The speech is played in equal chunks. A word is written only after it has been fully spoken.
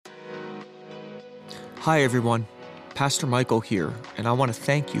Hi, everyone. Pastor Michael here, and I want to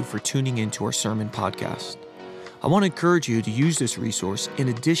thank you for tuning into our sermon podcast. I want to encourage you to use this resource in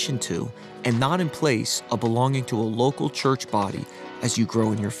addition to, and not in place of, belonging to a local church body as you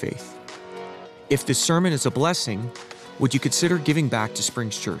grow in your faith. If this sermon is a blessing, would you consider giving back to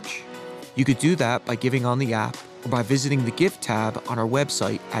Springs Church? You could do that by giving on the app or by visiting the Give tab on our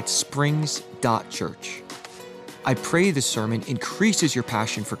website at springs.church. I pray this sermon increases your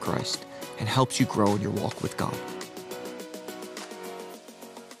passion for Christ and helps you grow in your walk with God.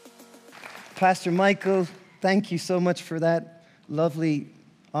 Pastor Michael, thank you so much for that lovely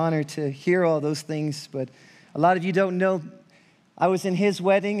honor to hear all those things. But a lot of you don't know, I was in his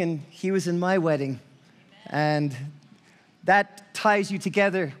wedding and he was in my wedding. And that ties you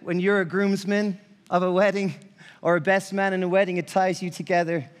together. When you're a groomsman of a wedding or a best man in a wedding, it ties you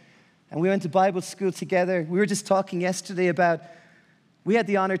together. And we went to Bible school together. We were just talking yesterday about, we had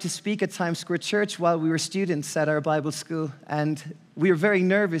the honor to speak at Times Square Church while we were students at our Bible school. And we were very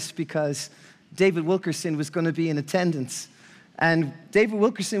nervous because David Wilkerson was going to be in attendance. And David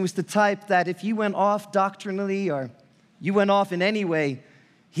Wilkerson was the type that if you went off doctrinally or you went off in any way,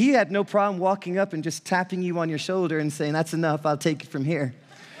 he had no problem walking up and just tapping you on your shoulder and saying, "That's enough, I'll take it from here."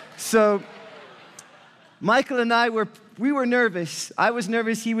 So Michael and I were nervous. I was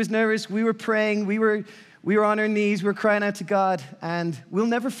nervous, he was nervous. We were praying, we were on our knees, we were crying out to God. And we'll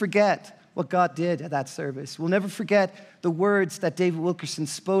never forget what God did at that service. We'll never forget the words that David Wilkerson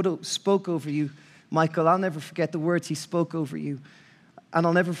spoke over you, Michael. I'll never forget the words he spoke over you. And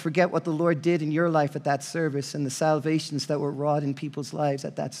I'll never forget what the Lord did in your life at that service and the salvations that were wrought in people's lives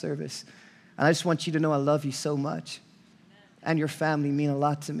at that service. And I just want you to know I love you so much. And your family mean a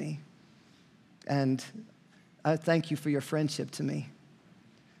lot to me. And I thank you for your friendship to me.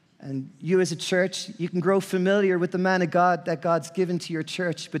 And you as a church, you can grow familiar with the man of God that God's given to your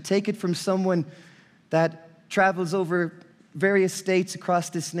church, but take it from someone that travels over various states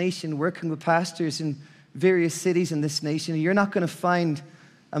across this nation, working with pastors in various cities in this nation. You're not going to find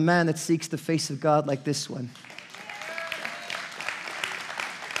a man that seeks the face of God like this one.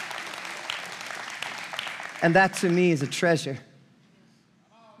 And that to me is a treasure.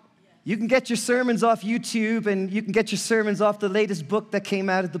 You can get your sermons off YouTube and you can get your sermons off the latest book that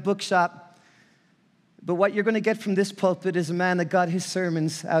came out at the bookshop. But what you're going to get from this pulpit is a man that got his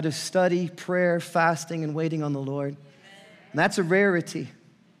sermons out of study, prayer, fasting, and waiting on the Lord. And that's a rarity.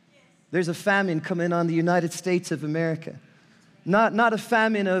 There's a famine coming on the United States of America. Not a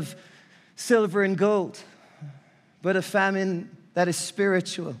famine of silver and gold, but a famine that is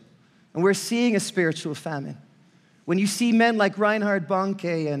spiritual. And we're seeing a spiritual famine. When you see men like Reinhard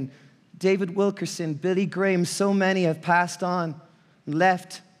Bonnke and David Wilkerson, Billy Graham, so many have passed on, and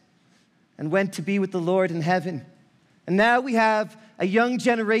left, and went to be with the Lord in heaven. And now we have a young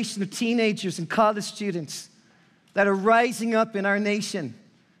generation of teenagers and college students that are rising up in our nation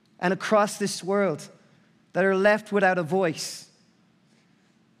and across this world that are left without a voice.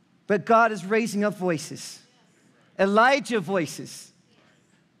 But God is raising up voices. Elijah's voice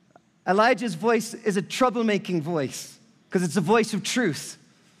is a troublemaking voice because it's a voice of truth.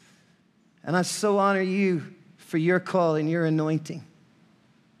 And I so honor you for your call and your anointing.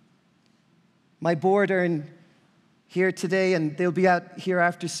 My board are here today, and they'll be out here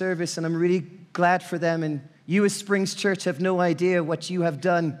after service, and I'm really glad for them. And you as Springs Church have no idea what you have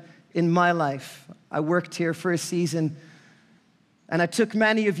done in my life. I worked here for a season, and I took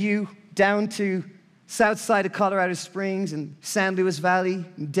many of you down to south side of Colorado Springs and San Luis Valley,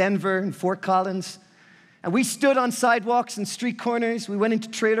 and Denver, and Fort Collins. And we stood on sidewalks and street corners. We went into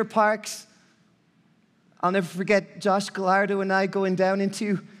trailer parks. I'll never forget Josh Gallardo and I going down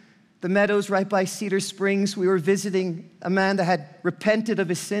into the meadows right by Cedar Springs. We were visiting a man that had repented of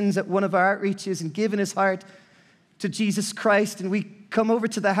his sins at one of our outreaches and given his heart to Jesus Christ. And we come over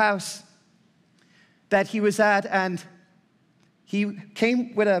to the house that he was at, and he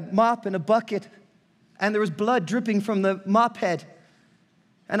came with a mop and a bucket, and there was blood dripping from the mop head.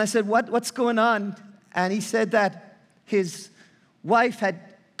 And I said, what's going on? And he said that his wife had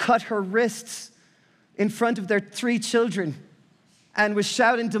cut her wrists in front of their 3 children and was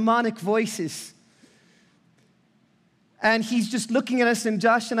shouting demonic voices. And he's just looking at us, and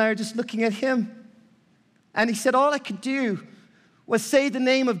Josh and I are just looking at him. And he said, all I could do was say the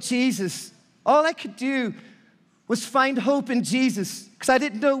name of Jesus. All I could do was find hope in Jesus because I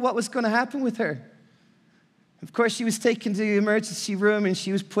didn't know what was going to happen with her. Of course, she was taken to the emergency room and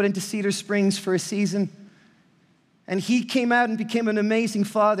she was put into Cedar Springs for a season. And he came out and became an amazing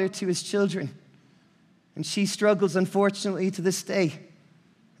father to his children. And she struggles, unfortunately, to this day.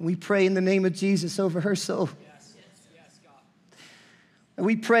 And we pray in the name of Jesus over her soul. Yes, God. And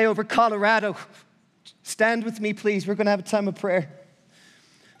we pray over Colorado. Stand with me, please. We're going to have a time of prayer.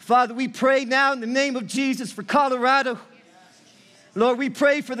 Father, we pray now in the name of Jesus for Colorado. Lord, we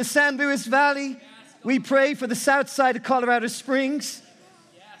pray for the San Luis Valley. We pray for the south side of Colorado Springs.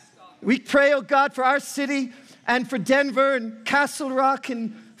 We pray, oh God, for our city and for Denver and Castle Rock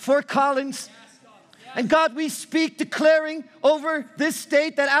and Fort Collins. And God, we speak declaring over this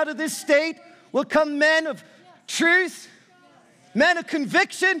state that out of this state will come men of truth, men of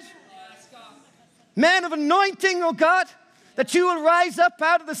conviction, men of anointing, oh God, that you will rise up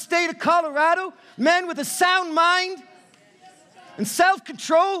out of the state of Colorado, men with a sound mind and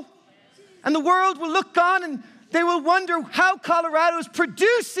self-control. And the world will look on and they will wonder how Colorado is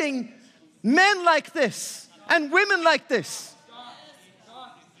producing men like this and women like this.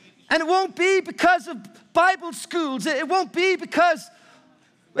 And it won't be because of Bible schools. It won't be because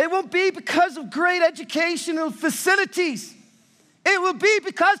of great educational facilities. It will be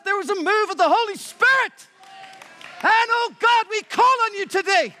because there was a move of the Holy Spirit. And oh God, we call on you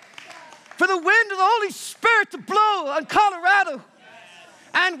today for the wind of the Holy Spirit to blow on Colorado.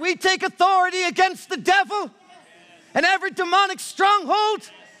 And we take authority against the devil and every demonic stronghold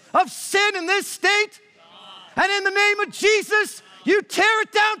of sin in this state. And in the name of Jesus, you tear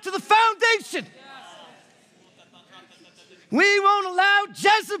it down to the foundation. We won't allow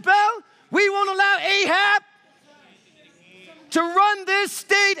Jezebel, we won't allow Ahab to run this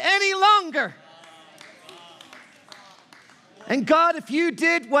state any longer. And God, if you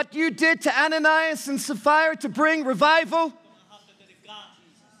did what you did to Ananias and Sapphira to bring revival,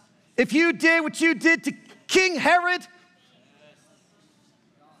 if you did what you did to King Herod,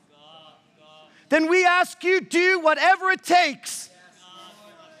 then we ask you to do whatever it takes.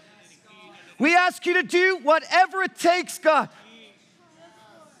 We ask you to do whatever it takes, God,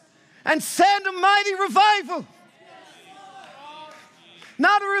 and send a mighty revival.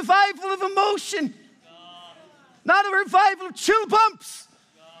 Not a revival of emotion, not a revival of chill bumps,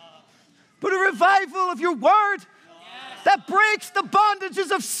 but a revival of your word that breaks the bondages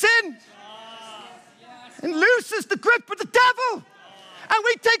of sin and looses the grip of the devil. And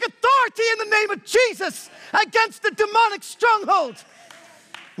we take authority in the name of Jesus against the demonic stronghold.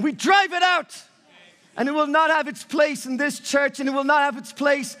 We drive it out, and it will not have its place in this church, and it will not have its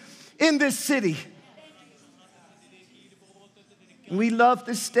place in this city. We love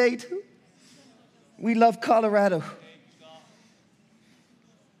this state. We love Colorado.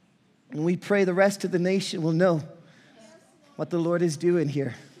 And we pray the rest of the nation will know what the Lord is doing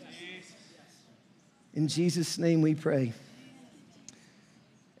here. In Jesus' name we pray.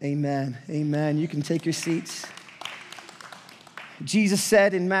 Amen. Amen. You can take your seats. Jesus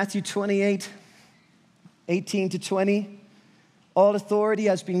said in Matthew 28, 18 to 20, all authority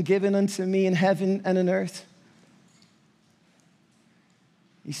has been given unto me in heaven and on earth.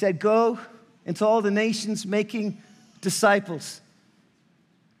 He said, go into all the nations, making disciples,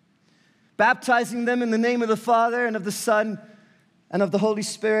 baptizing them in the name of the Father and of the Son and of the Holy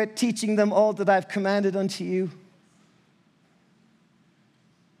Spirit, teaching them all that I've commanded unto you.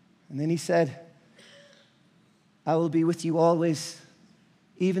 And then he said, I will be with you always,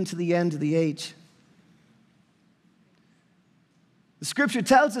 even to the end of the age. The scripture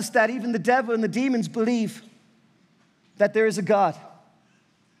tells us that even the devil and the demons believe that there is a God.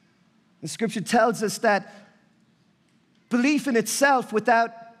 The scripture tells us that belief in itself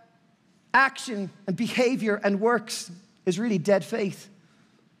without action and behavior and works is really dead faith.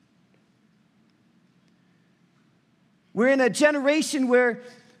 We're in a generation where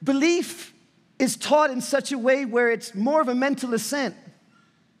belief is taught in such a way where it's more of a mental assent.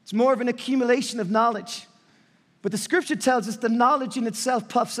 It's more of an accumulation of knowledge. But the scripture tells us the knowledge in itself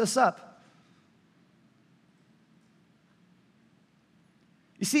puffs us up.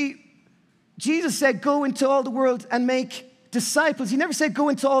 You see, Jesus said, go into all the world and make disciples. He never said, go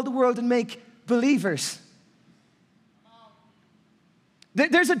into all the world and make believers.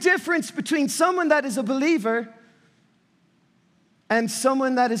 There's a difference between someone that is a believer and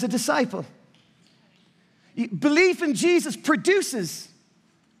someone that is a disciple. Belief in Jesus produces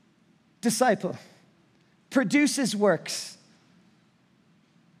disciple, produces works,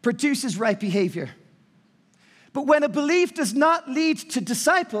 produces right behavior. But when a belief does not lead to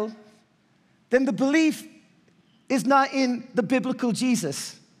disciple, then the belief is not in the biblical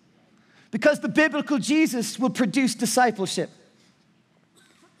Jesus. Because the biblical Jesus will produce discipleship.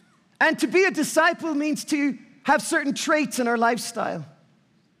 And to be a disciple means to have certain traits in our lifestyle.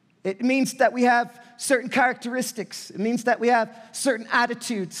 It means that we have certain characteristics. It means that we have certain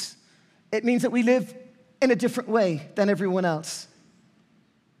attitudes. It means that we live in a different way than everyone else.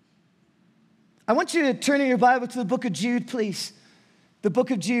 I want you to turn in your Bible to the book of Jude, please. The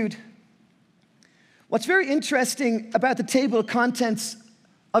book of Jude. What's very interesting about the table of contents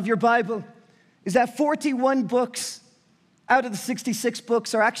of your Bible is that 41 books out of the 66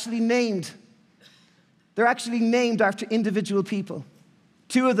 books are actually named. They're actually named after individual people.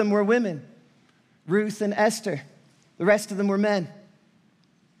 2 of them were women, Ruth and Esther. The rest of them were men.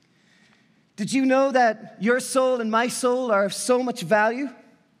 Did you know that your soul and my soul are of so much value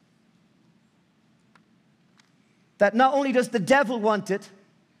that not only does the devil want it,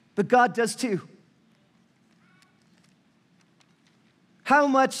 but God does too? How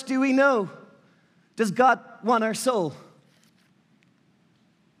much do we know does God want our soul?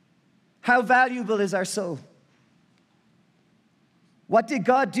 How valuable is our soul? What did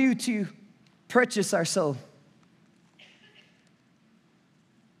God do to purchase our soul?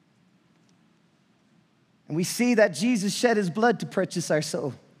 And we see that Jesus shed his blood to purchase our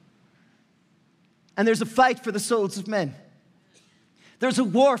soul. And there's a fight for the souls of men. There's a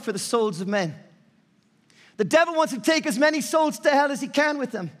war for the souls of men. The devil wants to take as many souls to hell as he can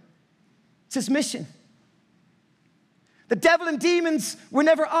with him. It's his mission. The devil and demons were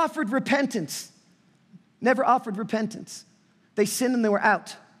never offered repentance. Never offered repentance. They sinned and they were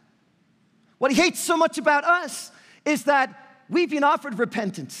out. What he hates so much about us is that we've been offered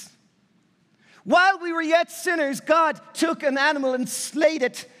repentance. While we were yet sinners, God took an animal and slayed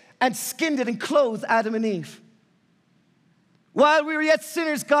it and skinned it and clothed Adam and Eve. While we were yet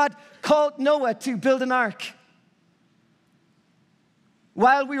sinners, God called Noah to build an ark.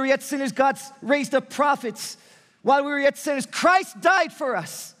 While we were yet sinners, God raised up prophets. While we were yet sinners, Christ died for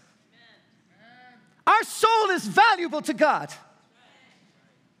us. Our soul is valuable to God.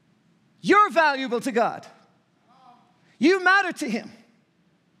 You're valuable to God. You matter to him.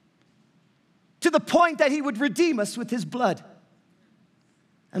 To the point that he would redeem us with his blood.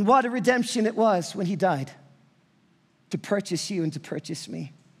 And what a redemption it was when he died. To purchase you and to purchase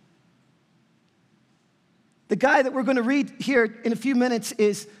me. The guy that we're going to read here in a few minutes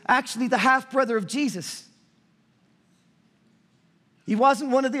is actually the half-brother of Jesus. He wasn't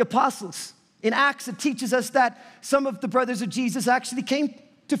one of the apostles. In Acts, it teaches us that some of the brothers of Jesus actually came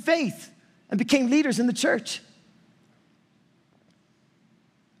to faith and became leaders in the church.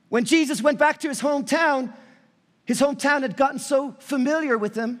 When Jesus went back to his hometown had gotten so familiar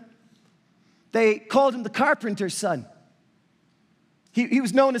with him, they called him the carpenter's son. He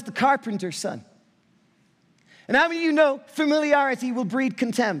was known as the carpenter's son. And how many of you know familiarity will breed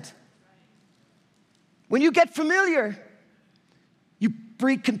contempt? When you get familiar, you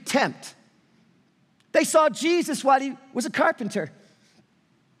breed contempt. They saw Jesus while he was a carpenter.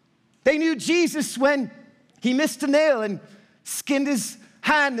 They knew Jesus when he missed a nail and skinned his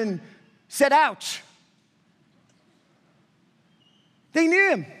hand and said, ouch. They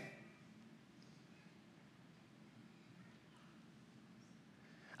knew him.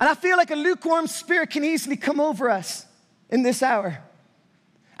 And I feel like a lukewarm spirit can easily come over us in this hour.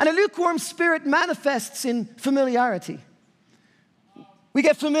 And a lukewarm spirit manifests in familiarity. We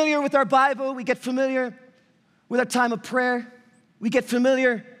get familiar with our Bible. We get familiar with our time of prayer. We get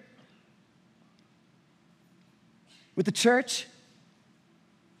familiar with the church.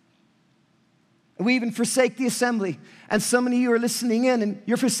 We even forsake the assembly. And so many of you are listening in and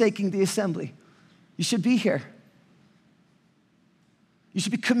you're forsaking the assembly. You should be here. You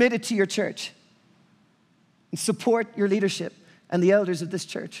should be committed to your church and support your leadership and the elders of this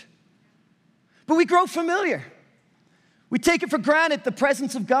church. But we grow familiar. We take it for granted, the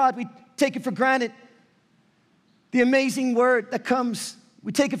presence of God. We take it for granted, the amazing word that comes.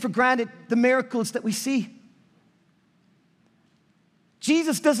 We take it for granted, the miracles that we see.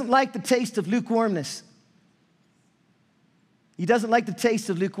 Jesus doesn't like the taste of lukewarmness. He doesn't like the taste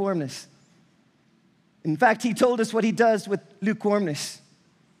of lukewarmness. In fact, he told us what he does with lukewarmness.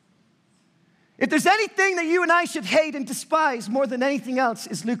 If there's anything that you and I should hate and despise more than anything else,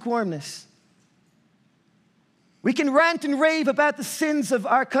 is lukewarmness. We can rant and rave about the sins of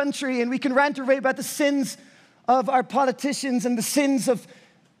our country, and we can rant and rave about the sins of our politicians and the sins of...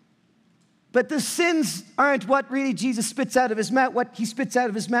 But the sins aren't what really Jesus spits out of his mouth. What he spits out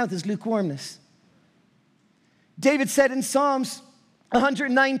of his mouth is lukewarmness. David said in Psalms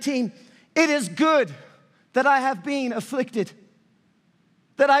 119, "It is good that I have been afflicted,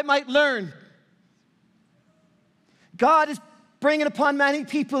 that I might learn." God is bringing upon many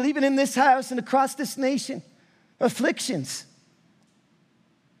people, even in this house and across this nation, afflictions,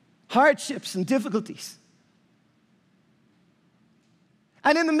 hardships, and difficulties.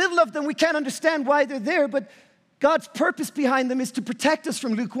 And in the middle of them, we can't understand why they're there, but God's purpose behind them is to protect us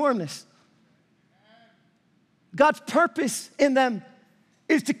from lukewarmness. God's purpose in them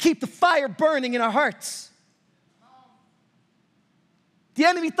is to keep the fire burning in our hearts. The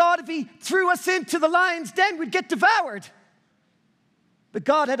enemy thought if he threw us into the lion's den, we'd get devoured. But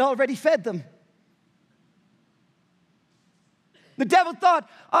God had already fed them. The devil thought,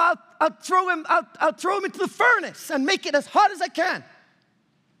 I'll throw him into the furnace and make it as hot as I can.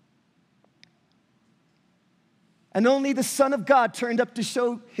 And only the Son of God turned up to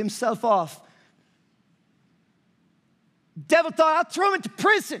show himself off. The devil thought, I'll throw him into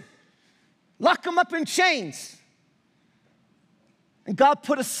prison, lock him up in chains. And God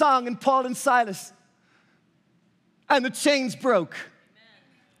put a song in Paul and Silas. And the chains broke.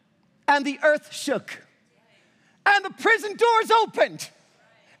 And the earth shook. And the prison doors opened.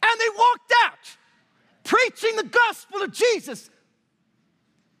 And they walked out, preaching the gospel of Jesus.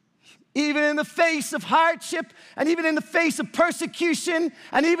 Even in the face of hardship, and even in the face of persecution,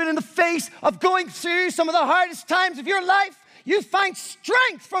 and even in the face of going through some of the hardest times of your life, you find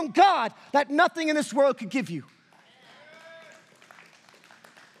strength from God that nothing in this world could give you.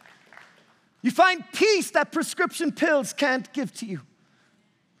 You find peace that prescription pills can't give to you.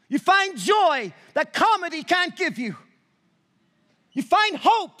 You find joy that comedy can't give you. You find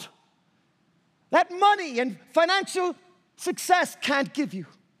hope that money and financial success can't give you.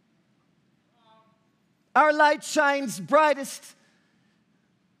 Our light shines brightest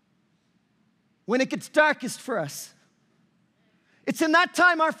when it gets darkest for us. It's in that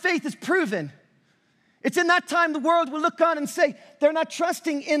time our faith is proven. It's in that time the world will look on and say, they're not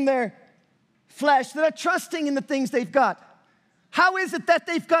trusting in their flesh. They're not trusting in the things they've got. How is it that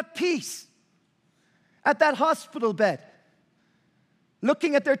they've got peace at that hospital bed,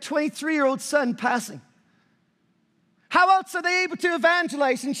 looking at their 23-year-old son passing? How else are they able to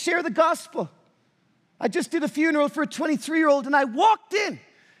evangelize and share the gospel? I just did a funeral for a 23-year-old, and I walked in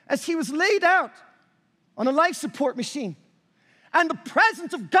as he was laid out on a life support machine. And the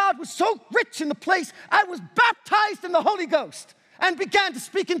presence of God was so rich in the place, I was baptized in the Holy Ghost and began to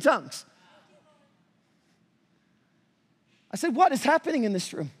speak in tongues. I said, what is happening in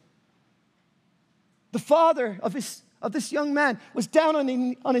this room? The father of this young man was down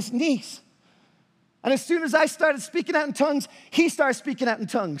on his knees. And as soon as I started speaking out in tongues, he started speaking out in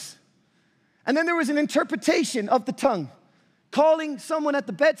tongues. And then there was an interpretation of the tongue, calling someone at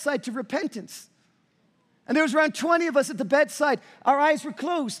the bedside to repentance. And there was around 20 of us at the bedside. Our eyes were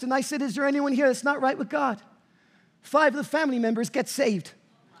closed. And I said, is there anyone here that's not right with God? 5 of the family members get saved.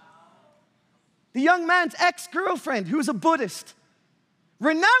 The young man's ex-girlfriend, who was a Buddhist,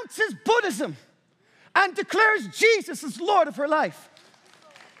 renounces Buddhism and declares Jesus as Lord of her life.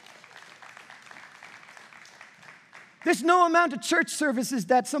 There's no amount of church services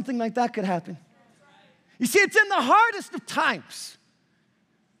that something like that could happen. You see, it's in the hardest of times.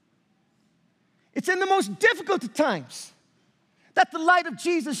 It's in the most difficult of times that the light of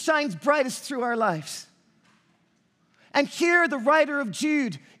Jesus shines brightest through our lives. And here the writer of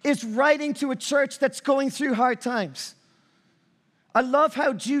Jude is writing to a church that's going through hard times. I love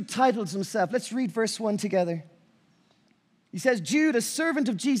how Jude titles himself. Let's read verse 1 together. He says, Jude, a servant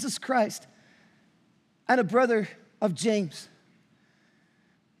of Jesus Christ and a brother of James.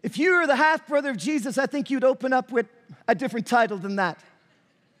 If you were the half-brother of Jesus, I think you'd open up with a different title than that.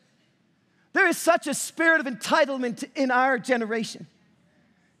 There is such a spirit of entitlement in our generation.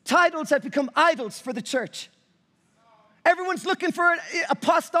 Titles have become idols for the church. Everyone's looking for an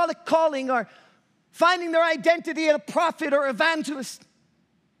apostolic calling or finding their identity in a prophet or evangelist.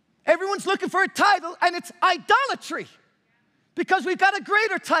 Everyone's looking for a title, and it's idolatry because we've got a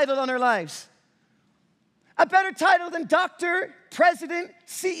greater title on our lives. A better title than doctor, president,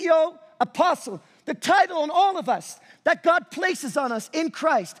 CEO, apostle. The title on all of us that God places on us in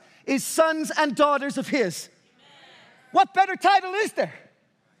Christ is sons and daughters of His. What better title is there?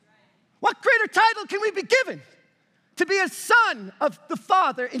 What greater title can we be given? To be a son of the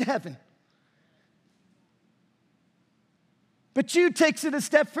Father in heaven. But Jude takes it a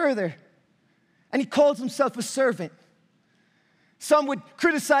step further, and he calls himself a servant. Some would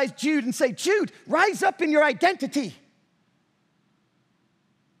criticize Jude and say, Jude, rise up in your identity.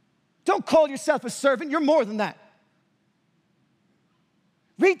 Don't call yourself a servant. You're more than that.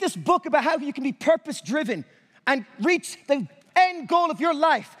 Read this book about how you can be purpose-driven and reach the end goal of your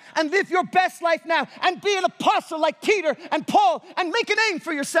life and live your best life now and be an apostle like Peter and Paul and make a name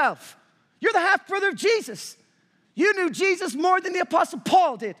for yourself. You're the half-brother of Jesus. You knew Jesus more than the apostle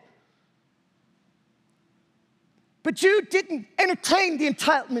Paul did. But Jude didn't entertain the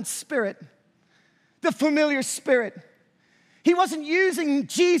entitlement spirit, the familiar spirit. He wasn't using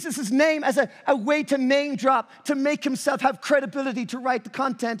Jesus' name as a way to name drop, to make himself have credibility to write the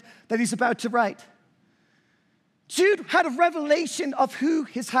content that he's about to write. Jude had a revelation of who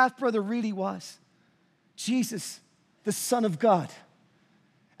his half-brother really was. Jesus, the Son of God.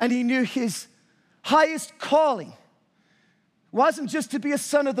 and he knew his highest calling wasn't just to be a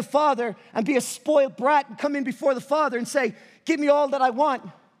son of the Father and be a spoiled brat and come in before the Father and say, give me all that I want.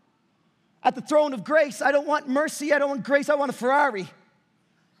 At the throne of grace, I don't want mercy, I don't want grace, I want a Ferrari.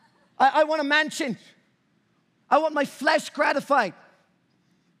 I want a mansion. I want my flesh gratified.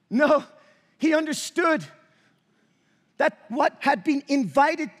 No, he understood that what he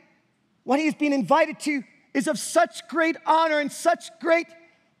has been invited to is of such great honor and such great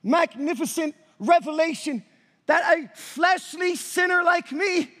magnificent revelation that a fleshly sinner like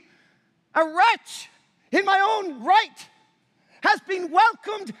me, a wretch in my own right, has been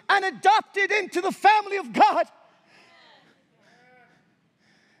welcomed and adopted into the family of God.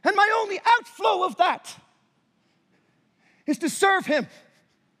 And my only outflow of that is to serve him,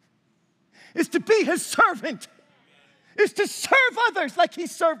 is to be his servant, is to serve others like he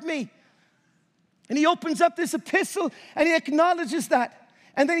served me. And he opens up this epistle and he acknowledges that.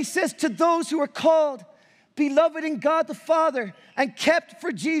 And then he says, to those who are called, beloved in God the Father, and kept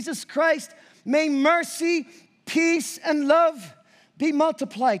for Jesus Christ, may mercy, peace, and love be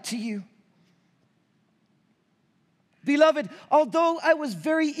multiplied to you. Beloved, although I was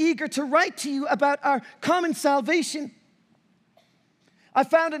very eager to write to you about our common salvation, I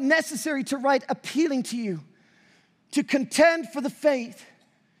found it necessary to write appealing to you to contend for the faith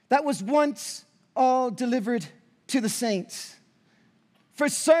that was once all delivered to the saints. For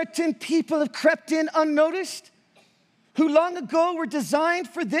certain people have crept in unnoticed, who long ago were designed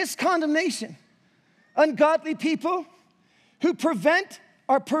for this condemnation. Ungodly people who prevent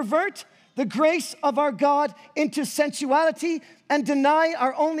or pervert the grace of our God into sensuality and deny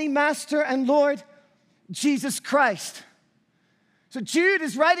our only Master and Lord, Jesus Christ. So Jude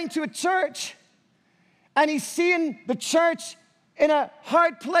is writing to a church, and he's seeing the church in a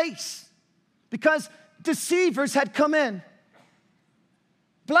hard place because deceivers had come in.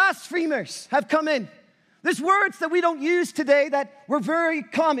 Blasphemers have come in. There's words that we don't use today that were very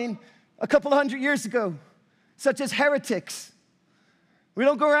common a couple of hundred years ago, such as heretics. We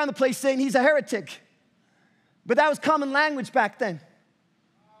don't go around the place saying he's a heretic, but that was common language back then.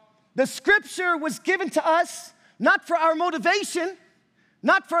 The scripture was given to us not for our motivation,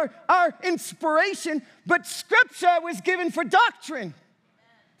 not for our inspiration, but scripture was given for doctrine,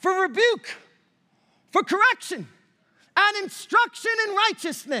 for rebuke, for correction, and instruction in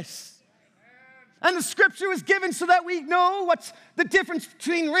righteousness. And the scripture was given so that we know what's the difference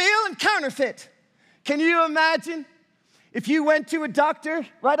between real and counterfeit. Can you imagine if you went to a doctor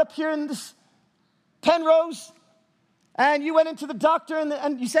right up here in this Penrose, and you went into the doctor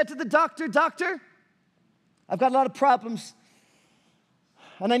and you said to the doctor, "Doctor, I've got a lot of problems,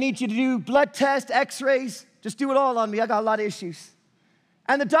 and I need you to do blood tests, x-rays, just do it all on me, I got a lot of issues."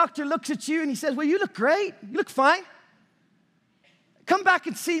 And the doctor looks at you and he says, "Well, you look great, you look fine. Come back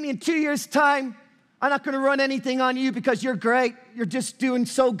and see me in 2 years' time. I'm not gonna run anything on you because you're great, you're just doing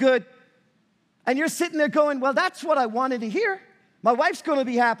so good." And you're sitting there going, "Well, that's what I wanted to hear. My wife's gonna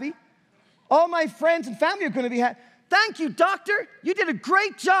be happy. All my friends and family are gonna be happy. Thank you, doctor. You did a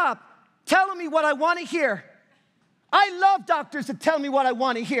great job telling me what I wanna hear. I love doctors that tell me what I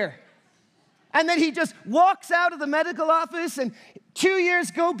wanna hear." And then he just walks out of the medical office, and 2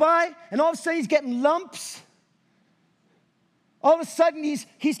 years go by, and all of a sudden he's getting lumps. All of a sudden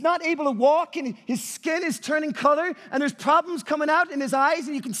he's not able to walk, and his skin is turning color, and there's problems coming out in his eyes,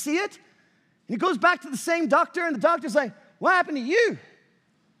 and you can see it. And he goes back to the same doctor, and the doctor's like, "What happened to you?"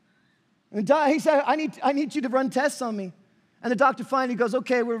 And he said, I need you to run tests on me. And the doctor finally goes,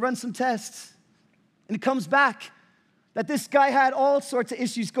 "Okay, we'll run some tests." And it comes back that this guy had all sorts of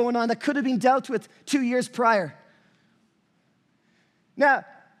issues going on that could have been dealt with 2 years prior. Now,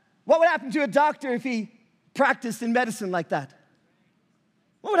 what would happen to a doctor if he practiced in medicine like that?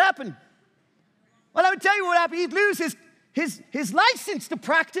 What would happen? Well, I would tell you what would happen. He'd lose his license to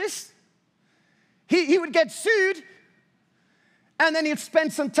practice. He would get sued, and then he'd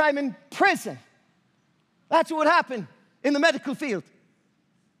spend some time in prison. That's what would happen in the medical field.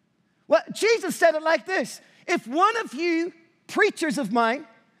 Well, Jesus said it like this: "If one of you preachers of mine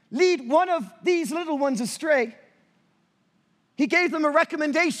lead one of these little ones astray," he gave them a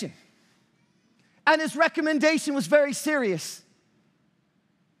recommendation. And his recommendation was very serious.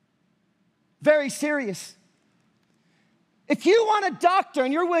 Very serious. If you want a doctor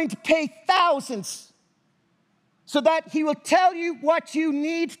and you're willing to pay thousands so that he will tell you what you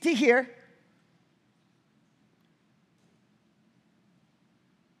need to hear,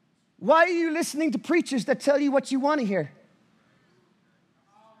 why are you listening to preachers that tell you what you want to hear?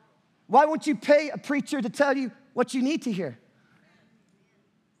 Why won't you pay a preacher to tell you what you need to hear?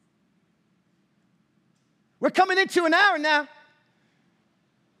 We're coming into an hour now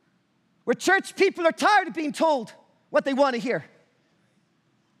where church people are tired of being told what they want to hear.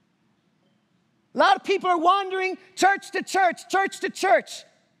 A lot of people are wandering church to church,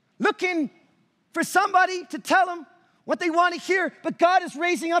 looking for somebody to tell them what they want to hear. But God is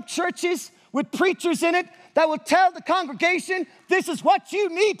raising up churches with preachers in it that will tell the congregation, this is what you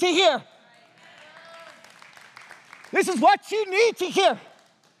need to hear. This is what you need to hear.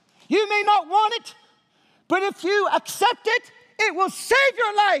 You may not want it, but if you accept it, it will save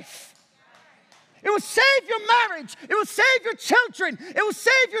your life. It will save your marriage. It will save your children. It will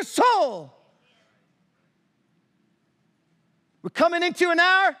save your soul. We're coming into an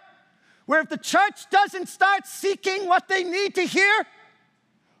hour where if the church doesn't start seeking what they need to hear,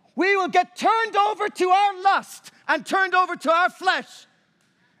 we will get turned over to our lust and turned over to our flesh.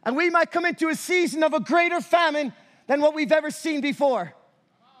 And we might come into a season of a greater famine than what we've ever seen before.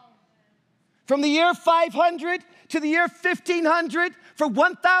 From the year 500 to the year 1500, for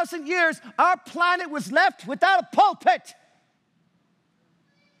 1,000 years, our planet was left without a pulpit,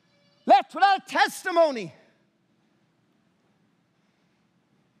 left without a testimony.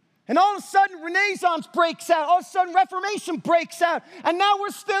 And all of a sudden, Renaissance breaks out. All of a sudden, Reformation breaks out. And now we're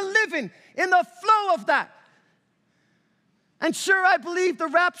still living in the flow of that. And sure, I believe the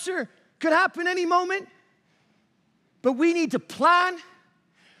rapture could happen any moment. But we need to plan.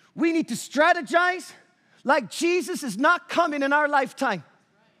 We need to strategize like Jesus is not coming in our lifetime.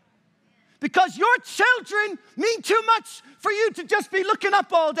 Because your children mean too much for you to just be looking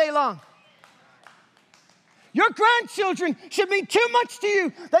up all day long. Your grandchildren should mean too much to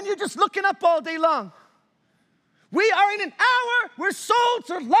you than you just looking up all day long. We are in an hour where souls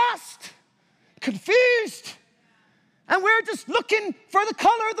are lost, confused, and we're just looking for the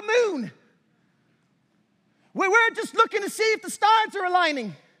color of the moon. We're just looking to see if the stars are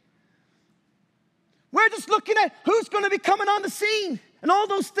aligning. We're just looking at who's going to be coming on the scene. And all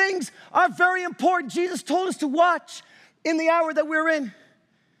those things are very important. Jesus told us to watch in the hour that we're in.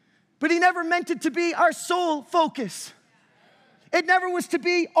 But he never meant it to be our sole focus. It never was to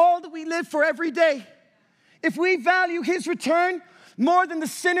be all that we live for every day. If we value his return more than the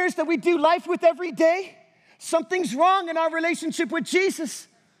sinners that we do life with every day, something's wrong in our relationship with Jesus.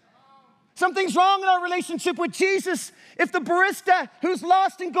 Something's wrong in our relationship with Jesus. If the barista who's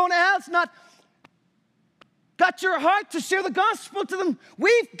lost and going to hell's not got your heart to share the gospel to them,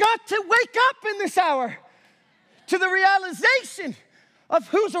 we've got to wake up in this hour to the realization of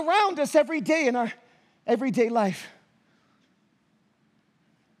who's around us every day in our everyday life.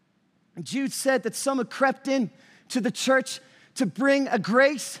 And Jude said that some have crept in to the church to bring a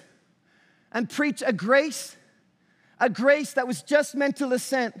grace and preach a grace that was just mental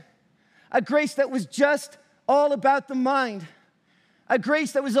assent, a grace that was just all about the mind, a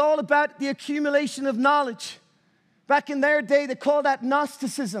grace that was all about the accumulation of knowledge. Back in their day, they called that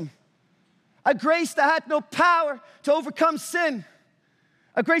Gnosticism. A grace that had no power to overcome sin.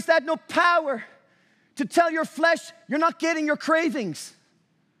 A grace that had no power to tell your flesh, you're not getting your cravings.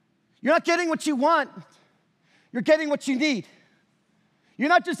 You're not getting what you want. You're getting what you need. You're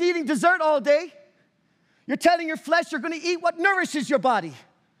not just eating dessert all day. You're telling your flesh you're going to eat what nourishes your body.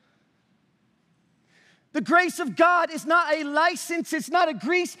 The grace of God is not a license. It's not a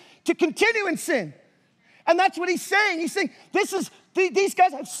grace to continue in sin. And that's what he's saying. He's saying, these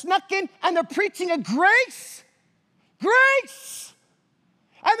guys have snuck in and they're preaching a grace. Grace.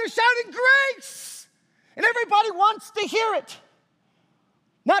 And they're shouting grace. And everybody wants to hear it.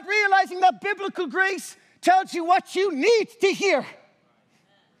 Not realizing that biblical grace tells you what you need to hear.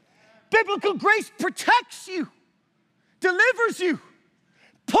 Biblical grace protects you, delivers you,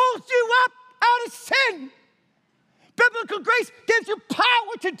 pulls you up out of sin. Biblical grace gives you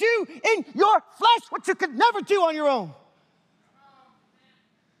power to do in your flesh what you could never do on your own.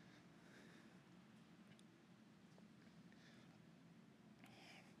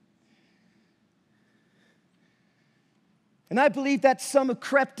 And I believe that some have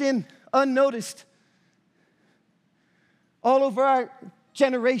crept in unnoticed all over our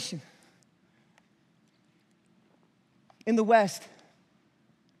generation in the West.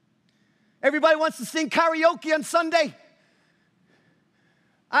 Everybody wants to sing karaoke on Sunday.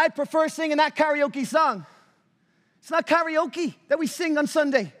 I prefer singing that karaoke song. It's not karaoke that we sing on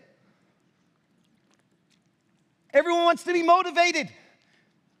Sunday. Everyone wants to be motivated.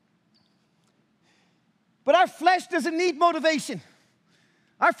 But our flesh doesn't need motivation.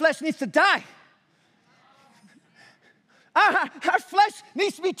 Our flesh needs to die. Our flesh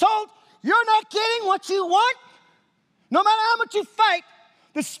needs to be told, you're not getting what you want. No matter how much you fight,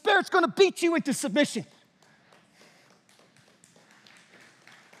 the Spirit's going to beat you into submission.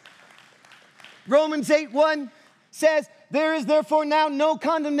 Romans 8:1 says, there is therefore now no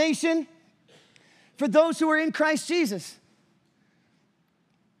condemnation for those who are in Christ Jesus.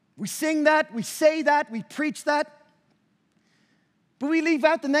 We sing that, we say that, we preach that, but we leave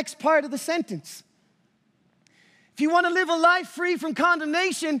out the next part of the sentence. If you want to live a life free from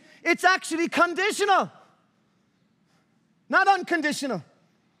condemnation, it's actually conditional, not unconditional.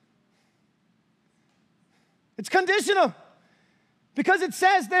 It's conditional because it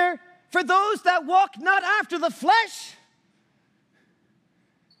says there, for those that walk not after the flesh,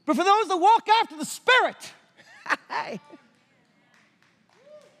 but for those that walk after the Spirit.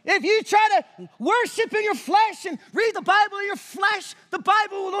 If you try to worship in your flesh and read the Bible in your flesh, the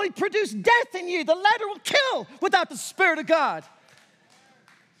Bible will only produce death in you. The letter will kill without the Spirit of God.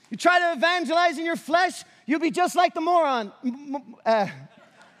 You try to evangelize in your flesh, you'll be just like the moron.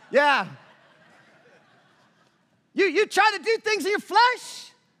 Yeah. You try to do things in your flesh.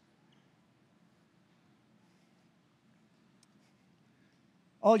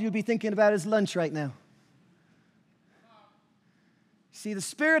 All you'll be thinking about is lunch right now. See, the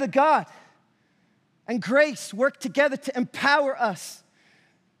Spirit of God and grace work together to empower us.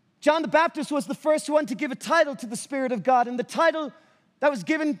 John the Baptist was the first one to give a title to the Spirit of God, and the title that was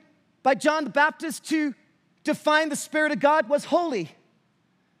given by John the Baptist to define the Spirit of God was holy.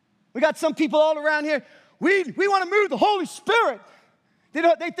 We got some people all around here, we want to move the Holy Spirit.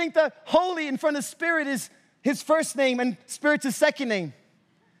 They think the holy in front of Spirit is his first name and Spirit's his second name.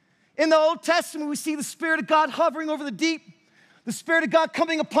 In the Old Testament, we see the Spirit of God hovering over the deep. The Spirit of God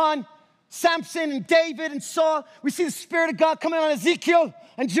coming upon Samson and David and Saul. We see the Spirit of God coming on Ezekiel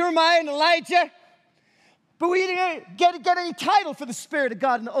and Jeremiah and Elijah. But we didn't get any title for the Spirit of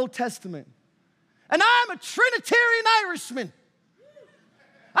God in the Old Testament. And I'm a Trinitarian Irishman.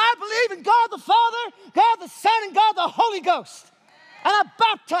 I believe in God the Father, God the Son, and God the Holy Ghost. And I'm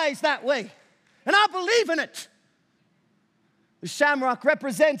baptized that way. And I believe in it. The shamrock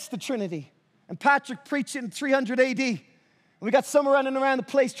represents the Trinity. And Patrick preached it in 300 AD. And we got some running around the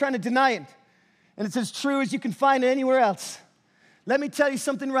place trying to deny it. And it's as true as you can find it anywhere else. Let me tell you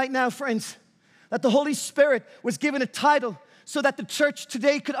something right now, friends, that the Holy Spirit was given a title so that the church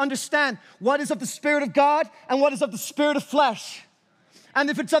today could understand what is of the Spirit of God and what is of the spirit of flesh. And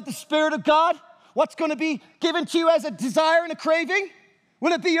if it's of the Spirit of God, what's going to be given to you as a desire and a craving?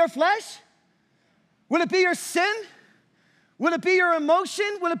 Will it be your flesh? Will it be your sin? Will it be your emotion?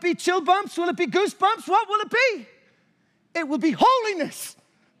 Will it be chill bumps? Will it be goosebumps? What will it be? It will be holiness.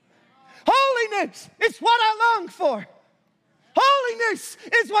 Holiness is what I long for. Holiness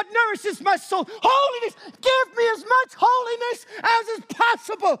is what nourishes my soul. Holiness, give me as much holiness as is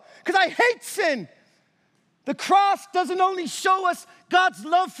possible because I hate sin. The cross doesn't only show us God's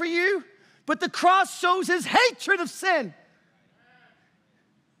love for you, but the cross shows his hatred of sin.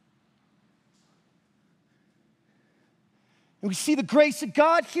 And we see the grace of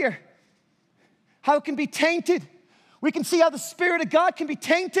God here, how it can be tainted. We can see how the Spirit of God can be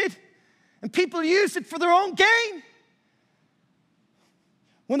tainted, and people use it for their own gain.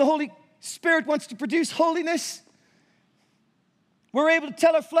 When the Holy Spirit wants to produce holiness, we're able to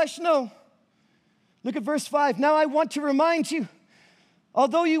tell our flesh no. Look at verse 5. Now I want to remind you,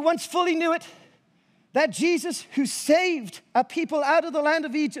 although you once fully knew it, that Jesus, who saved a people out of the land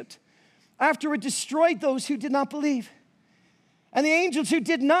of Egypt, afterward destroyed those who did not believe. And the angels who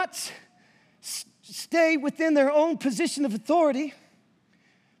did not stay within their own position of authority,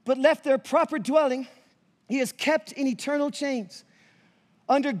 but left their proper dwelling, he has kept in eternal chains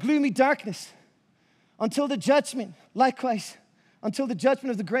under gloomy darkness until the judgment, likewise, until the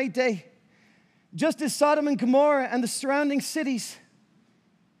judgment of the great day. Just as Sodom and Gomorrah and the surrounding cities,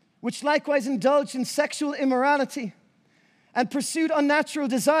 which likewise indulged in sexual immorality and pursued unnatural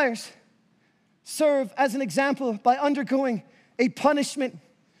desires, serve as an example by undergoing a punishment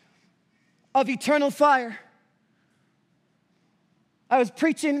of eternal fire. I was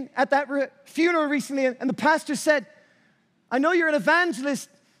preaching at that funeral recently, and the pastor said, I know you're an evangelist,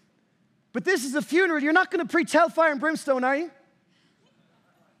 but this is a funeral. You're not going to preach hellfire and brimstone, are you?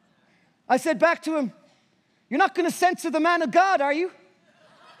 I said back to him, you're not going to censor the man of God, are you?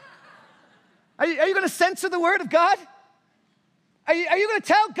 Are you going to censor the word of God? Are you going to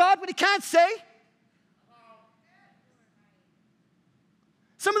tell God what he can't say?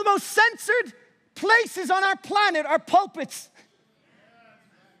 Some of the most censored places on our planet are pulpits.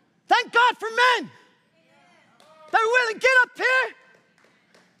 Thank God for men that are willing to get up here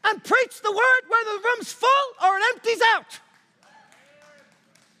and preach the word whether the room's full or it empties out.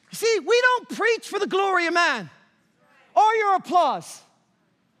 You see, we don't preach for the glory of man or your applause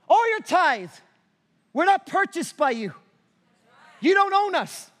or your tithe. We're not purchased by you. You don't own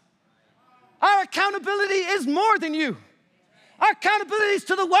us. Our accountability is more than you. Our accountability is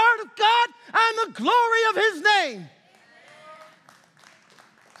to the Word of God and the glory of His name.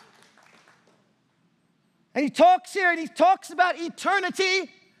 And he talks here, and he talks about eternity, and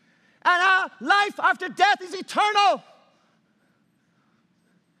our life after death is eternal.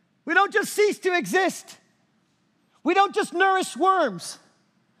 We don't just cease to exist. We don't just nourish worms.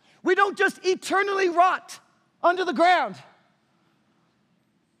 We don't just eternally rot under the ground.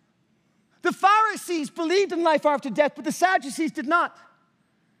 The Pharisees believed in life after death, but the Sadducees did not.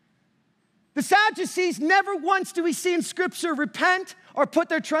 The Sadducees never once do we see in Scripture repent or put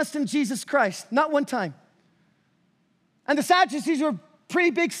their trust in Jesus Christ. Not one time. And the Sadducees were a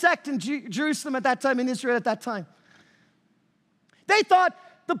pretty big sect in Jerusalem at that time, in Israel at that time. They thought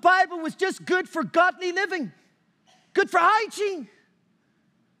the Bible was just good for godly living, good for hygiene,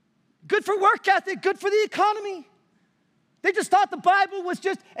 good for work ethic, good for the economy. They just thought the Bible was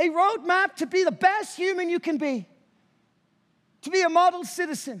just a roadmap to be the best human you can be, to be a model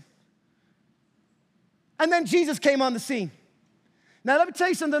citizen. And then Jesus came on the scene. Now, let me tell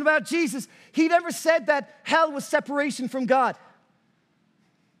you something about Jesus. He never said that hell was separation from God.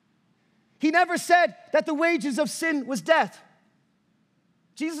 He never said that the wages of sin was death.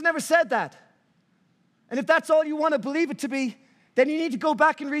 Jesus never said that. And if that's all you want to believe it to be, then you need to go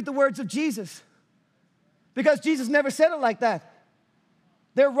back and read the words of Jesus. Because Jesus never said it like that.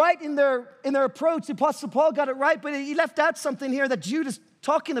 They're right in their approach. The Apostle Paul got it right, but he left out something here that Jude is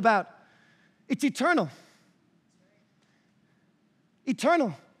talking about. It's eternal.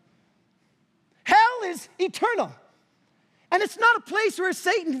 Eternal. Hell is eternal. And it's not a place where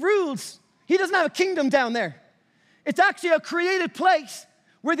Satan rules. He doesn't have a kingdom down there. It's actually a created place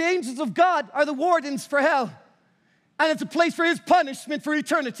where the angels of God are the wardens for hell. And it's a place for his punishment for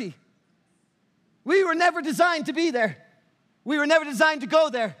eternity. We were never designed to be there. We were never designed to go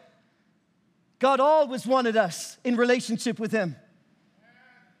there. God always wanted us in relationship with him.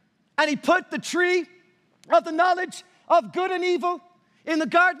 And he put the tree of the knowledge of good and evil in the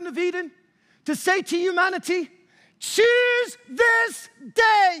Garden of Eden to say to humanity, choose this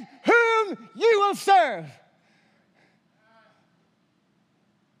day whom you will serve.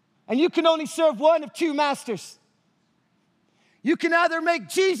 And you can only serve one of two masters. You can either make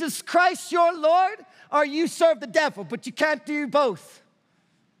Jesus Christ your Lord or you serve the devil, but you can't do both.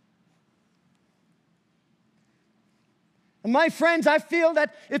 And my friends, I feel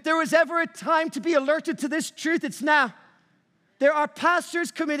that if there was ever a time to be alerted to this truth, it's now. There are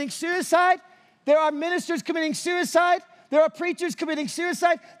pastors committing suicide. There are ministers committing suicide. There are preachers committing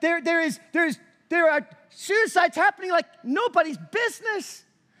suicide. There are suicides happening like nobody's business.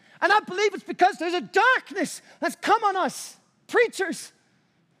 And I believe it's because there's a darkness that's come on us, preachers.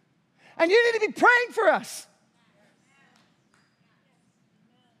 And you need to be praying for us.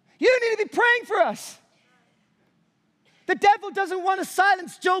 You need to be praying for us. The devil doesn't want to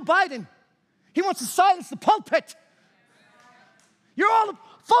silence Joe Biden. He wants to silence the pulpit. You're all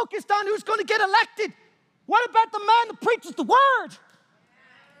focused on who's going to get elected. What about the man that preaches the word?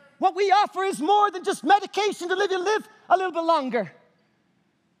 What we offer is more than just medication to live a little bit longer.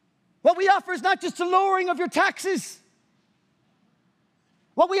 What we offer is not just a lowering of your taxes.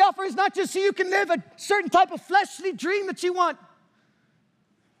 What we offer is not just so you can live a certain type of fleshly dream that you want.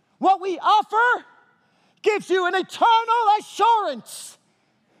 What we offer gives you an eternal assurance.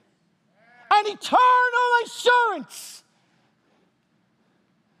 An eternal assurance.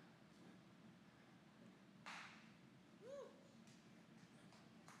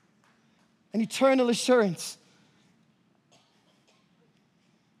 An eternal assurance.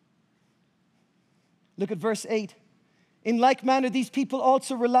 Look at verse 8. In like manner, these people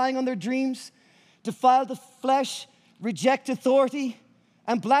also, relying on their dreams, defile the flesh, reject authority,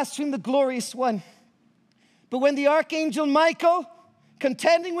 and blaspheme the glorious one. But when the archangel Michael,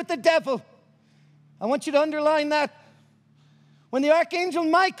 contending with the devil, I want you to underline that. When the archangel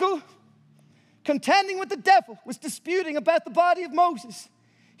Michael, contending with the devil, was disputing about the body of Moses,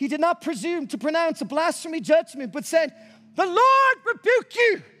 he did not presume to pronounce a blasphemy judgment, but said, the Lord rebuke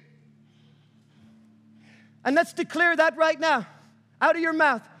you. And let's declare that right now, out of your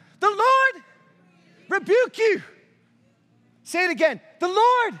mouth. The Lord rebuke you. Say it again. The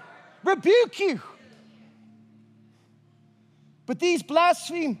Lord rebuke you. But these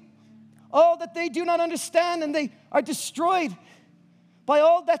blaspheme all that they do not understand, and they are destroyed by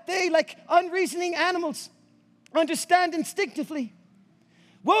all that they, like unreasoning animals, understand instinctively.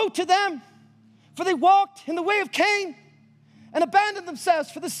 Woe to them, for they walked in the way of Cain and abandoned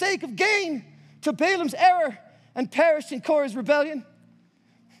themselves for the sake of gain to Balaam's error and perished in Korah's rebellion.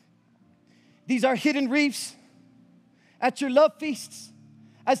 These are hidden reefs at your love feasts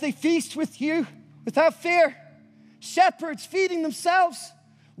as they feast with you without fear. shepherds feeding themselves,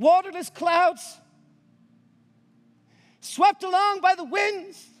 waterless clouds, swept along by the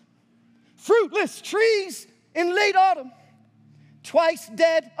winds, fruitless trees in late autumn, twice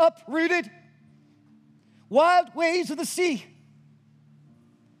dead, uprooted, wild waves of the sea,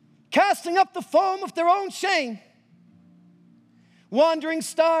 casting up the foam of their own shame, wandering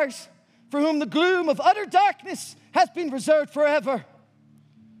stars for whom the gloom of utter darkness has been reserved forever.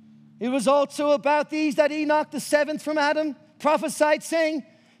 It was also about these that Enoch, the seventh from Adam, prophesied, saying,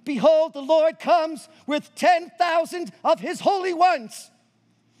 behold, the Lord comes with 10,000 of his holy ones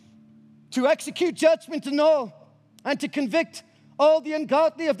to execute judgment on all and to convict all the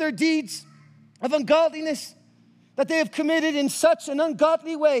ungodly of their deeds of ungodliness that they have committed in such an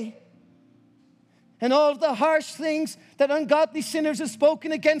ungodly way, and all of the harsh things that ungodly sinners have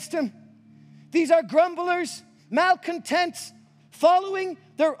spoken against him. These are grumblers, malcontents, following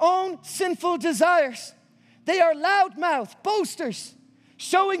their own sinful desires. They are loudmouth boasters,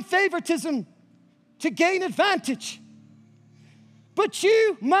 showing favoritism to gain advantage. But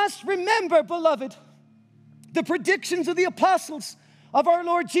you must remember, beloved, the predictions of the apostles of our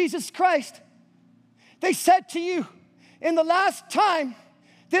Lord Jesus Christ. They said to you, in the last time,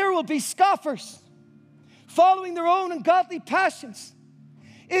 there will be scoffers, following their own ungodly passions.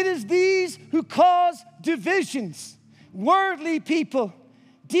 It is these who cause divisions, worldly people,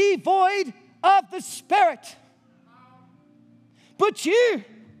 devoid of the Spirit. But you,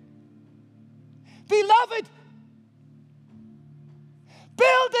 beloved,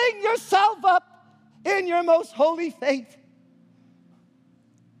 building yourself up in your most holy faith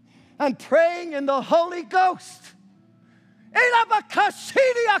and praying in the Holy Ghost.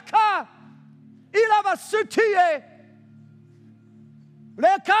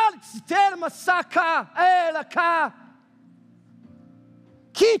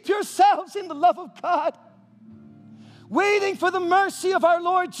 Keep yourselves in the love of God, waiting for the mercy of our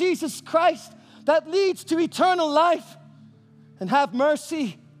Lord Jesus Christ that leads to eternal life, and have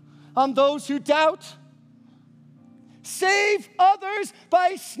mercy on those who doubt. Save others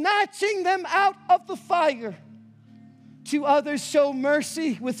by snatching them out of the fire. To others show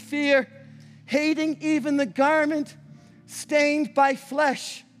mercy with fear, hating even the garment stained by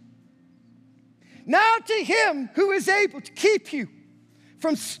flesh. Now to him who is able to keep you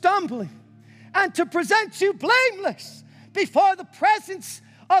from stumbling and to present you blameless before the presence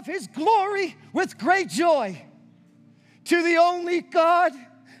of his glory with great joy. To the only God,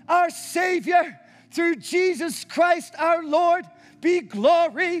 our Savior, through Jesus Christ our Lord, be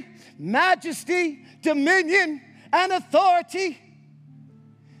glory, majesty, dominion, and authority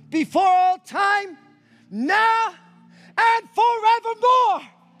before all time, now, and forevermore.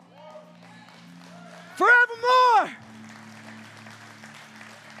 Forevermore.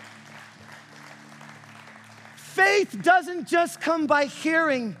 Faith doesn't just come by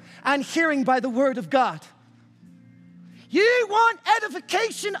hearing, and hearing by the word of God. You want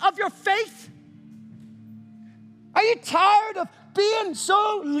edification of your faith? Are you tired of being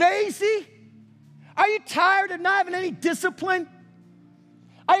so lazy? Are you tired of not having any discipline?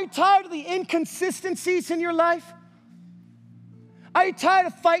 Are you tired of the inconsistencies in your life? Are you tired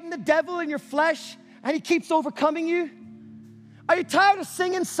of fighting the devil in your flesh and he keeps overcoming you? Are you tired of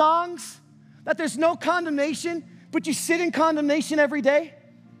singing songs that there's no condemnation, but you sit in condemnation every day?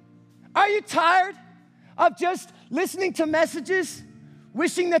 Are you tired of just listening to messages,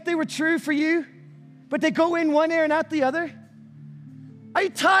 wishing that they were true for you, but they go in one ear and out the other? Are you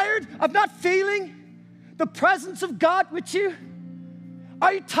tired of not feeling the presence of God with you?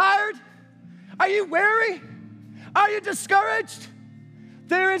 Are you tired? Are you weary? Are you discouraged?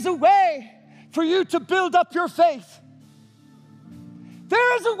 There is a way for you to build up your faith.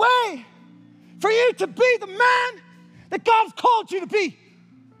 There is a way for you to be the man that God's called you to be.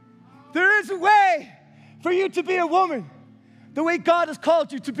 There is a way for you to be a woman the way God has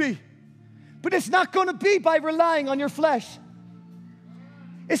called you to be. But it's not going to be by relying on your flesh.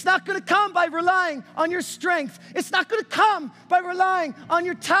 It's not going to come by relying on your strength. It's not going to come by relying on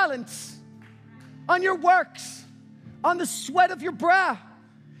your talents, on your works, on the sweat of your brow.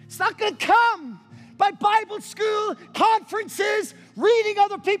 It's not going to come by Bible school, conferences, reading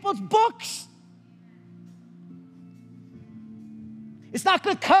other people's books. It's not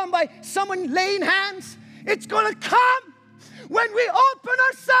going to come by someone laying hands. It's going to come when we open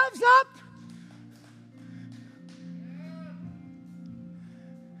ourselves up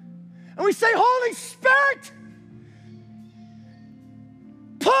and we say, Holy Spirit,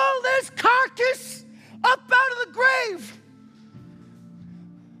 pull this carcass up out of the grave.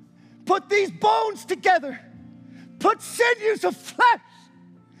 Put these bones together. Put sinews of flesh.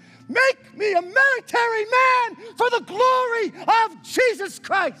 Make me a military man for the glory of Jesus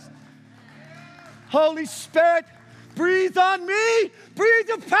Christ. Holy Spirit, breathe on me. Breathe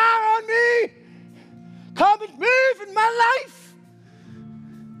your power on me. Come and move in my life.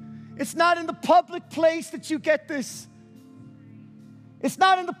 It's not in the public place that you get this. It's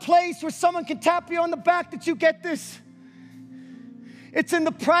not in the place where someone can tap you on the back that you get this. It's in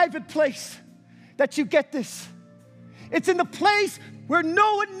the private place that you get this. It's in the place where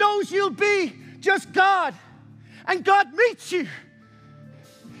no one knows you'll be, just God. And God meets you,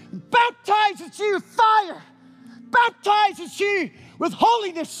 baptizes you with fire, baptizes you with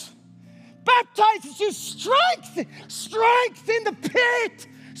holiness, baptizes you strength, strength in the pit,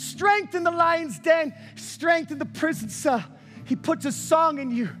 strength in the lion's den, strength in the prison cell. He puts a song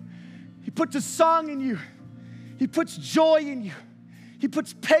in you. He puts a song in you. He puts joy in you. He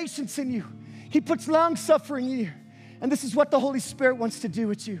puts patience in you. He puts long suffering in you. And this is what the Holy Spirit wants to do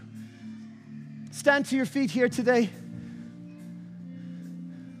with you. Stand to your feet here today.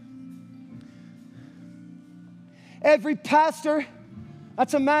 Every pastor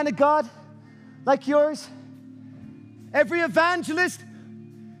that's a man of God like yours, every evangelist,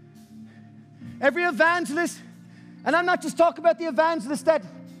 and I'm not just talking about the evangelist that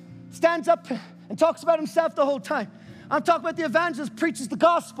stands up and talks about himself the whole time. I'm talking about the evangelist who preaches the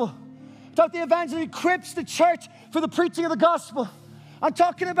gospel. I'm talking about the evangelist who equips the church for the preaching of the gospel. I'm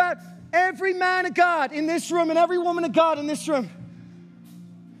talking about every man of God in this room and every woman of God in this room.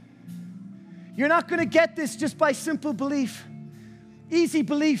 You're not going to get this just by simple belief. Easy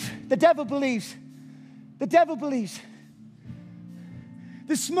belief. The devil believes. The devil believes.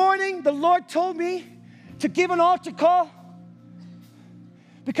 This morning, the Lord told me to give an altar call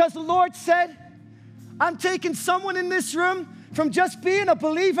because the Lord said, I'm taking someone in this room from just being a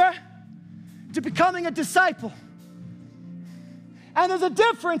believer to becoming a disciple. And there's a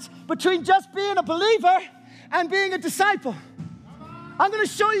difference between just being a believer and being a disciple. I'm going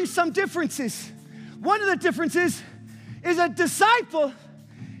to show you some differences. One of the differences is a disciple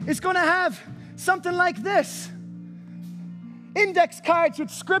is going to have something like this. Index cards with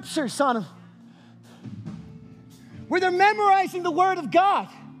scriptures on them, where they're memorizing the Word of God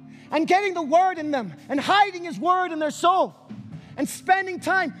and getting the Word in them and hiding His Word in their soul and spending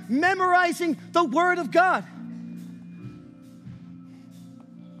time memorizing the Word of God.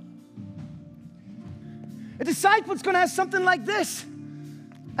 A disciple's going to have something like this,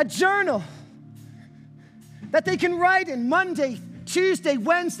 a journal that they can write in Monday, Tuesday,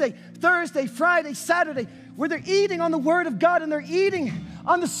 Wednesday, Thursday, Friday, Saturday, where they're eating on the Word of God and they're eating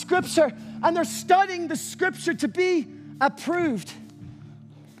on the Scripture and they're studying the Scripture to be approved.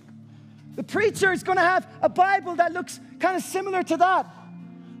 The preacher is going to have a Bible that looks kind of similar to that,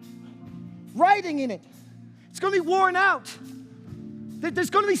 writing in it. It's going to be worn out. There's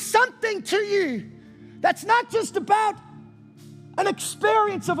going to be something to you that's not just about an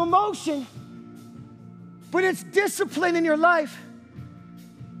experience of emotion, but it's discipline in your life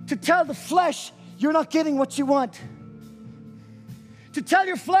to tell the flesh you're not getting what you want. To tell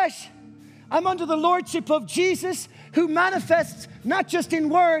your flesh, I'm under the lordship of Jesus, who manifests not just in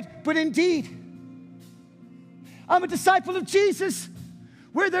word, but in deed. I'm a disciple of Jesus,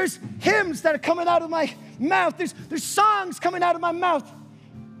 where there's hymns that are coming out of my mouth. There's songs coming out of my mouth.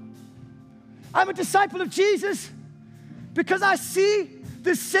 I'm a disciple of Jesus because I see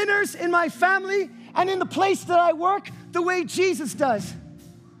the sinners in my family and in the place that I work the way Jesus does.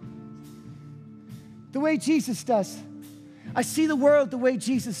 The way Jesus does. I see the world the way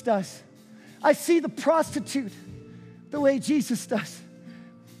Jesus does. I see the prostitute the way Jesus does.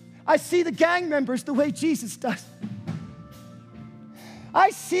 I see the gang members the way Jesus does. I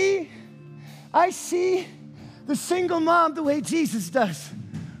see the single mom the way Jesus does.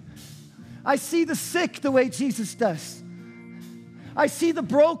 I see the sick the way Jesus does. I see the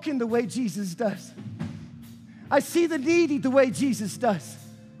broken the way Jesus does. I see the needy the way Jesus does.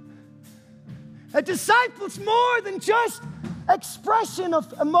 A disciple's more than just expression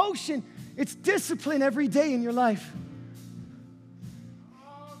of emotion. It's discipline every day in your life.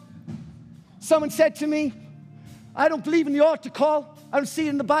 Someone said to me, I don't believe in the altar call. I don't see it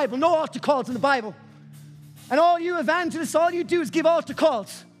in the Bible. No altar calls in the Bible. And all you evangelists, all you do is give altar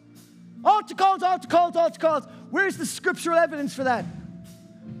calls. Altar calls, altar calls, altar calls. Where's the scriptural evidence for that?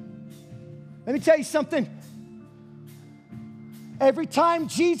 Let me tell you something. Every time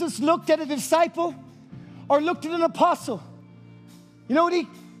Jesus looked at a disciple or looked at an apostle, you know what he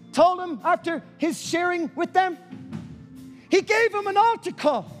told them after his sharing with them? He gave them an altar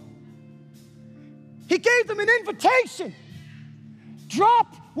call. He gave them an invitation.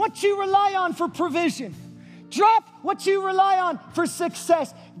 Drop what you rely on for provision. Drop what you rely on for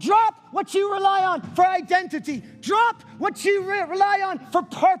success. Drop what you rely on for identity. Drop what you rely on for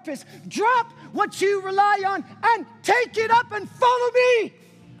purpose. Drop what you rely on and take it up and follow me.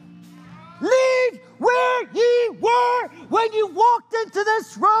 Leave where ye were when you walked into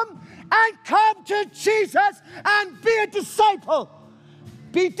this room and come to Jesus and be a disciple.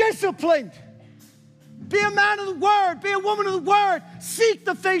 Be disciplined. Be a man of the Word. Be a woman of the Word. Seek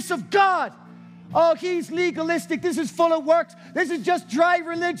the face of God. Oh, he's legalistic. This is full of works. This is just dry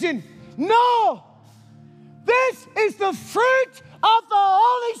religion. No! This is the fruit of the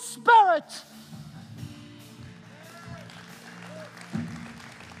Holy Spirit.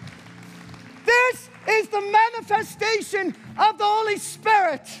 This is the manifestation of the Holy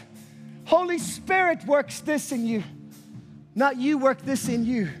Spirit. Holy Spirit works this in you. Not you work this in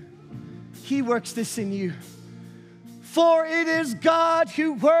you. He works this in you. For it is God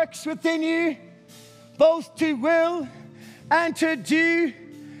who works within you, both to will and to do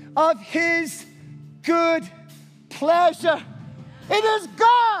of His good pleasure. It is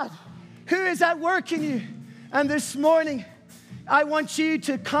God who is at work in you. And this morning, I want you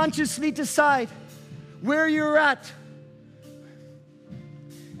to consciously decide where you're at.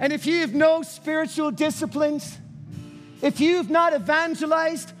 And if you have no spiritual disciplines, if you've not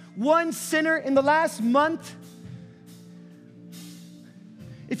evangelized one sinner in the last month,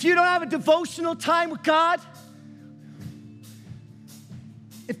 if you don't have a devotional time with God,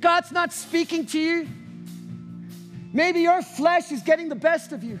 if God's not speaking to you, maybe your flesh is getting the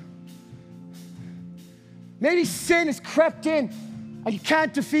best of you. Maybe sin has crept in and you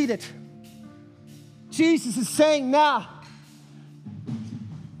can't defeat it. Jesus is saying now,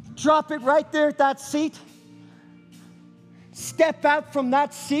 drop it right there at that seat. Step out from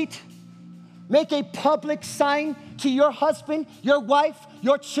that seat. Make a public sign to your husband, your wife,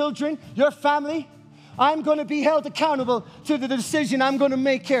 your children, your family. I'm going to be held accountable to the decision I'm going to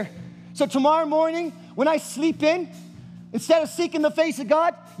make here. So tomorrow morning, when I sleep in, instead of seeking the face of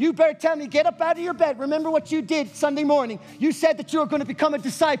God, you better tell me, get up out of your bed. Remember what you did Sunday morning. You said that you were going to become a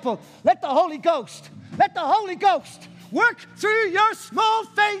disciple. Let the Holy Ghost work through your small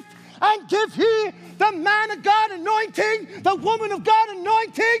faith and give you the man of God anointing, the woman of God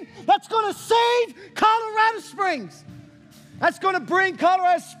anointing that's going to save Colorado Springs. That's going to bring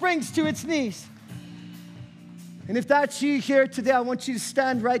Colorado Springs to its knees. And if that's you here today, I want you to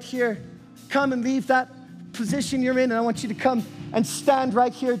stand right here. Come and leave that position you're in, and I want you to come and stand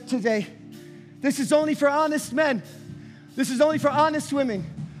right here today. This is only for honest men. This is only for honest women.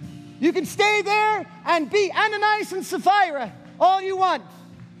 You can stay there and be Ananias and Sapphira all you want,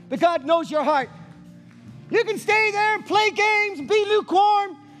 but God knows your heart. You can stay there and play games and be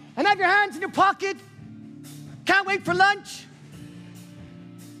lukewarm and have your hands in your pocket. Can't wait for lunch.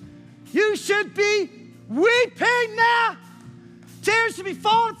 You should be weeping now. Tears should be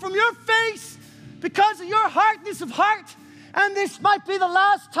falling from your face because of your hardness of heart. And this might be the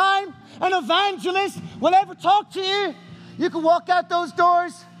last time an evangelist will ever talk to you. You can walk out those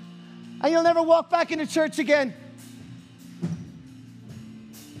doors and you'll never walk back into church again.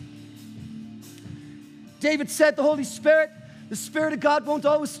 David said the Holy Spirit, the Spirit of God won't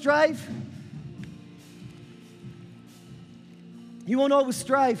always strive. He won't always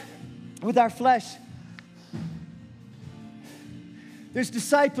strive with our flesh. There's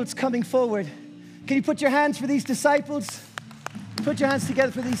disciples coming forward. Can you put your hands for these disciples? Put your hands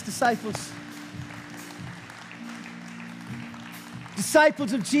together for these disciples.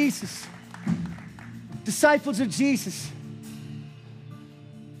 Disciples of Jesus. Disciples of Jesus.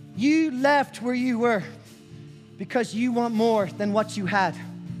 You left where you were because you want more than what you had.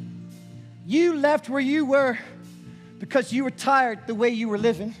 You left where you were because you were tired the way you were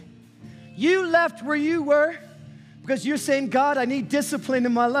living. You left where you were because you're saying, God, I need discipline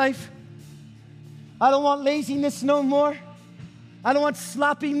in my life. I don't want laziness no more. I don't want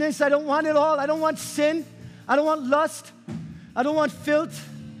sloppiness. I don't want it all. I don't want sin. I don't want lust. I don't want filth.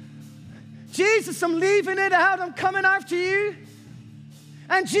 Jesus, I'm leaving it out. I'm coming after you.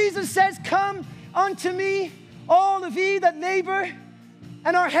 And Jesus says, come unto me, all of ye that labor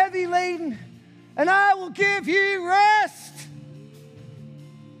and are heavy laden, and I will give you rest.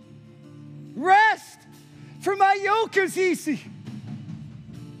 Rest. For my yoke is easy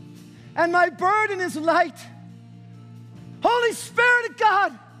and my burden is light. Holy Spirit of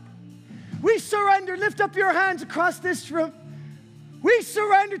God, we surrender. Lift up your hands across this room. We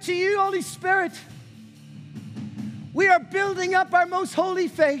surrender to you, Holy Spirit. We are building up our most holy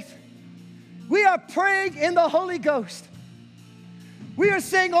faith. We are praying in the Holy Ghost. We are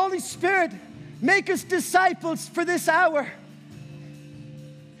saying, Holy Spirit, make us disciples for this hour.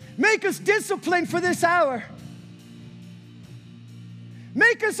 Make us disciplined for this hour.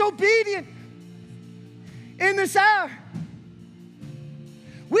 Make us obedient in this hour.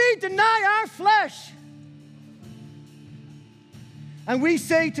 We deny our flesh. And we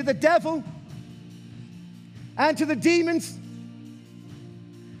say to the devil and to the demons,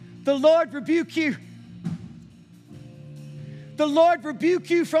 the Lord rebuke you. The Lord rebuke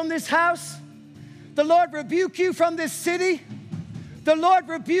you from this house. The Lord rebuke you from this city. The Lord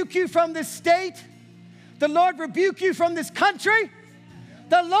rebuke you from this state. The Lord rebuke you from this country.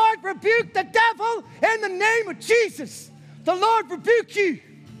 The Lord rebuke the devil in the name of Jesus. The Lord rebuke you.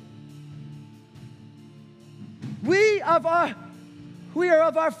 We are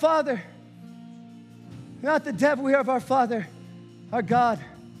of our Father. Not the devil, we are of our Father, our God.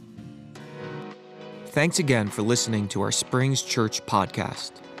 Thanks again for listening to our Springs Church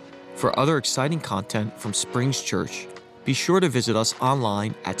podcast. For other exciting content from Springs Church, be sure to visit us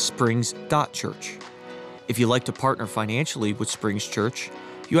online at springs.church. If you'd like to partner financially with Springs Church,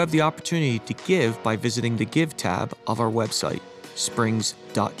 you have the opportunity to give by visiting the Give tab of our website,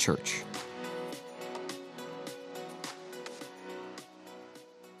 springs.church.